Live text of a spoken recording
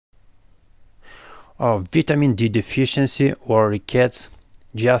Vitamin D deficiency or rickets,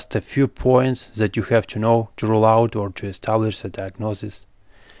 just a few points that you have to know to rule out or to establish a diagnosis.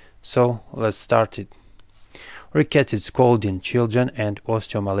 So let's start it. Rickets is called in children and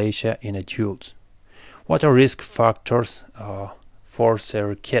osteomalacia in adults. What are risk factors for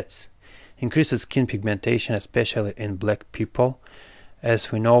rickets? Increased skin pigmentation, especially in black people.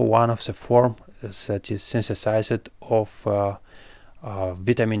 As we know, one of the forms that is synthesized of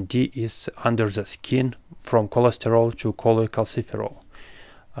vitamin D is under the skin from cholesterol to cholecalciferol.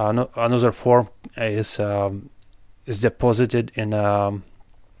 Another form is deposited in the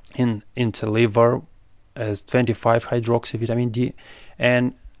liver as 25-hydroxy vitamin D,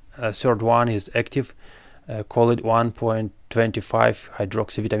 and a third one is active, call it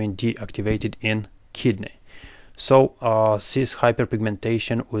 1.25-hydroxy vitamin D activated in kidney. So this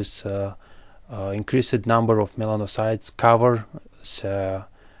hyperpigmentation with increased number of melanocytes cover the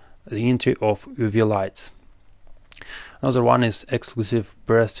entry of UV lights. Another one is exclusive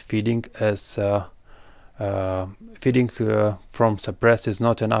breastfeeding, as feeding from the breast is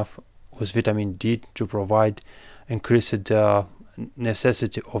not enough with vitamin D to provide increased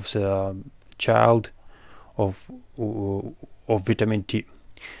necessity of the child of vitamin D,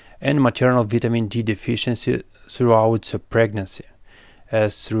 and maternal vitamin D deficiency throughout the pregnancy,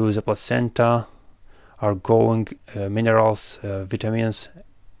 as through the placenta are going minerals, vitamins,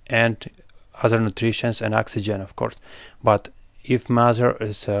 and other nutrients and oxygen, of course. But if mother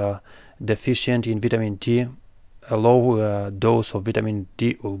is deficient in vitamin D, a low dose of vitamin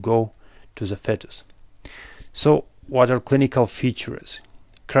D will go to the fetus. So what are clinical features?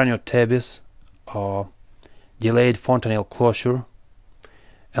 Craniotabes, delayed fontanel closure,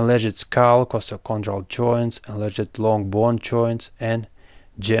 enlarged skull, costochondral joints, enlarged long bone joints, and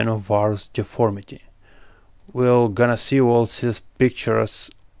Genu varus deformity. We're gonna see all these pictures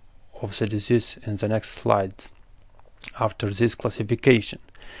of the disease in the next slides. After this classification,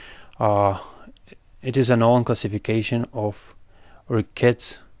 it is a known classification of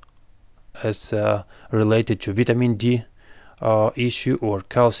rickets as related to vitamin D issue, or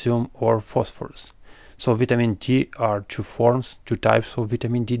calcium, or phosphorus. So vitamin D are two types of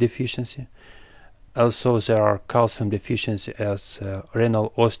vitamin D deficiency. Also there are calcium deficiency as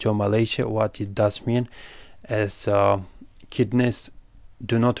renal osteomalacia. What it does mean, as kidneys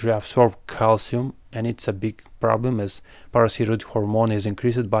do not reabsorb calcium, and it's a big problem, as parathyroid hormone is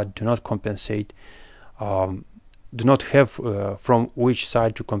increased but do not compensate, do not have from which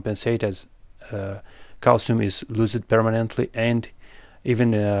side to compensate, as calcium is lost permanently, and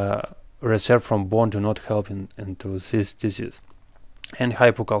even reserve from bone do not help into this disease. And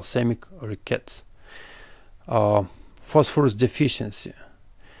hypocalcemic rickets. Phosphorus deficiency.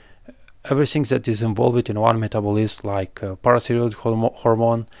 Everything that is involved in one metabolism, like parathyroid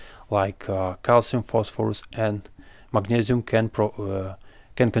hormone, like calcium, phosphorus, and magnesium, can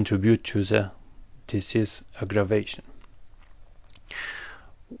contribute to the disease aggravation.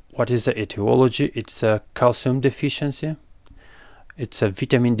 What is the etiology? It's a calcium deficiency, it's a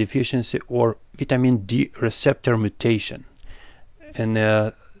vitamin deficiency, or vitamin D receptor mutation. In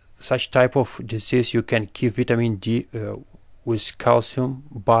such type of disease, you can give vitamin D with calcium,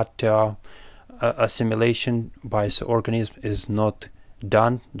 but assimilation by the organism is not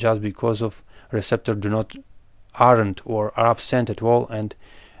done, just because of receptor aren't or are absent at all, and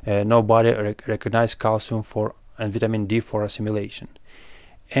nobody recognize calcium and vitamin D for assimilation.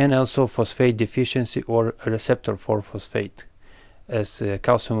 And also phosphate deficiency, or a receptor for phosphate, as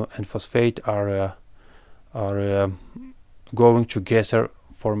calcium and phosphate are going together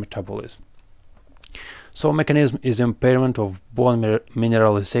for metabolism. So mechanism is impairment of bone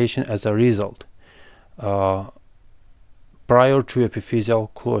mineralization as a result prior to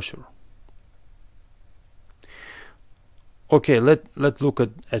epiphyseal closure. Okay, let's look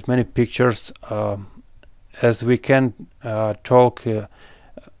at many pictures, as we can talk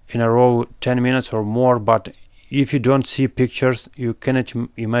in a row 10 minutes or more, but if you don't see pictures, you cannot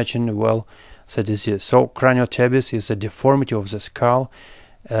imagine well the disease. So craniotabes is a deformity of the skull,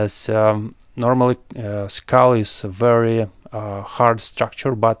 as normally skull is a very hard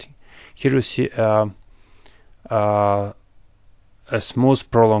structure, but here you see a smooth,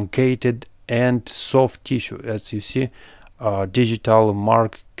 prolongated, and soft tissue. As you see, digital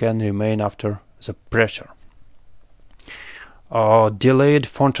mark can remain after the pressure. Delayed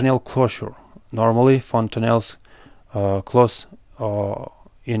fontanel closure. Normally fontanels close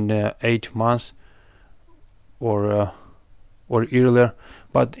in 8 months or earlier,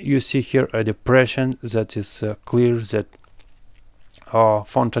 but you see here a depression that is clear that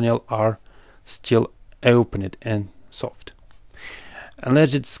fontanel are still opened and soft.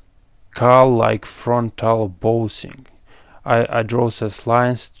 Enlarged skull-like frontal bossing. I draw these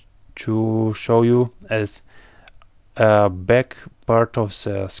lines to show you as back part of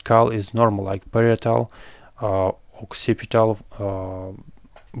the skull is normal, like parietal, occipital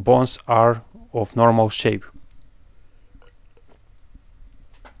bones are of normal shape,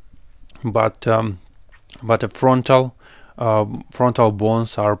 but the frontal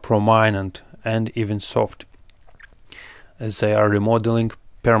bones are prominent and even soft, as they are remodeling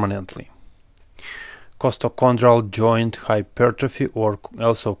permanently. Costochondral joint hypertrophy, or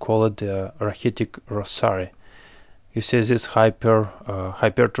also called rachitic rosary. You see this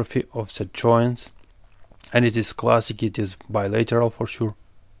hypertrophy of the joints, and it is classic, it is bilateral for sure.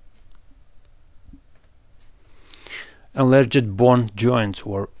 Enlarged bone joints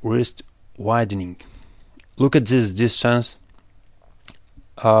or wrist widening. Look at this distance,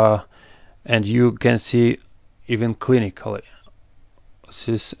 and you can see even clinically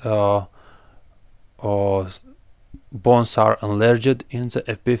this bones are enlarged in the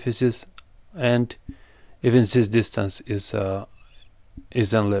epiphysis, and even this distance is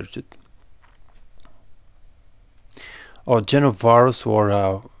enlarged. Or Genu varus,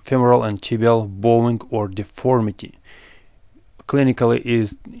 or femoral and tibial bowing or deformity. Clinically,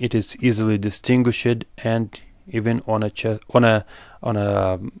 it is easily distinguished, and even on a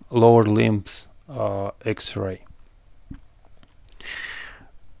lower limbs X-ray.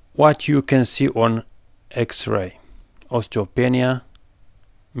 What you can see on X-ray: osteopenia,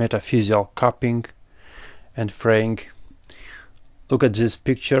 metaphyseal cupping, and fraying. Look at this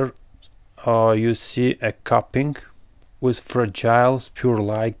picture. You see a cupping with fragile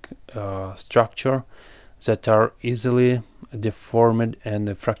spur-like structure that are easily deformed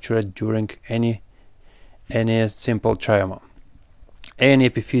and fractured during any simple trauma. Any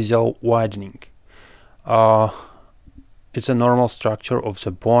epiphyseal widening. It's a normal structure of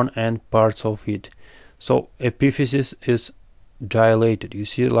the bone and parts of it. So epiphysis is dilated. You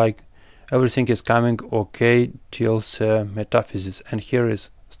see, like everything is coming okay till the metaphysis, and here is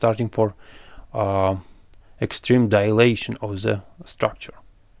starting for extreme dilation of the structure.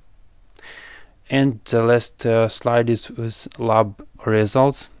 And the last slide is with lab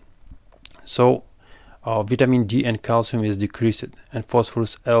results. So vitamin D and calcium is decreased, and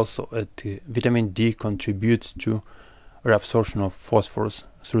phosphorus also. Vitamin D contributes to reabsorption of phosphorus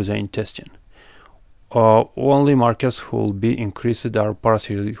through the intestine. Only markers who will be increased are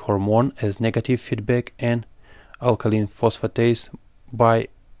parathyroid hormone as negative feedback and alkaline phosphatase by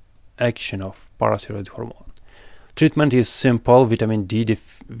action of parathyroid hormone. Treatment is simple. Vitamin D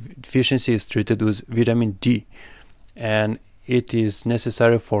deficiency is treated with vitamin D, and it is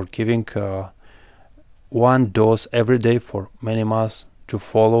necessary for giving one dose every day for many months to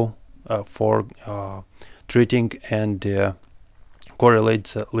follow for treating and correlate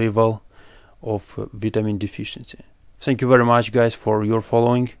the level of vitamin deficiency. Thank you very much, guys, for your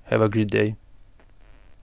following. Have a great day.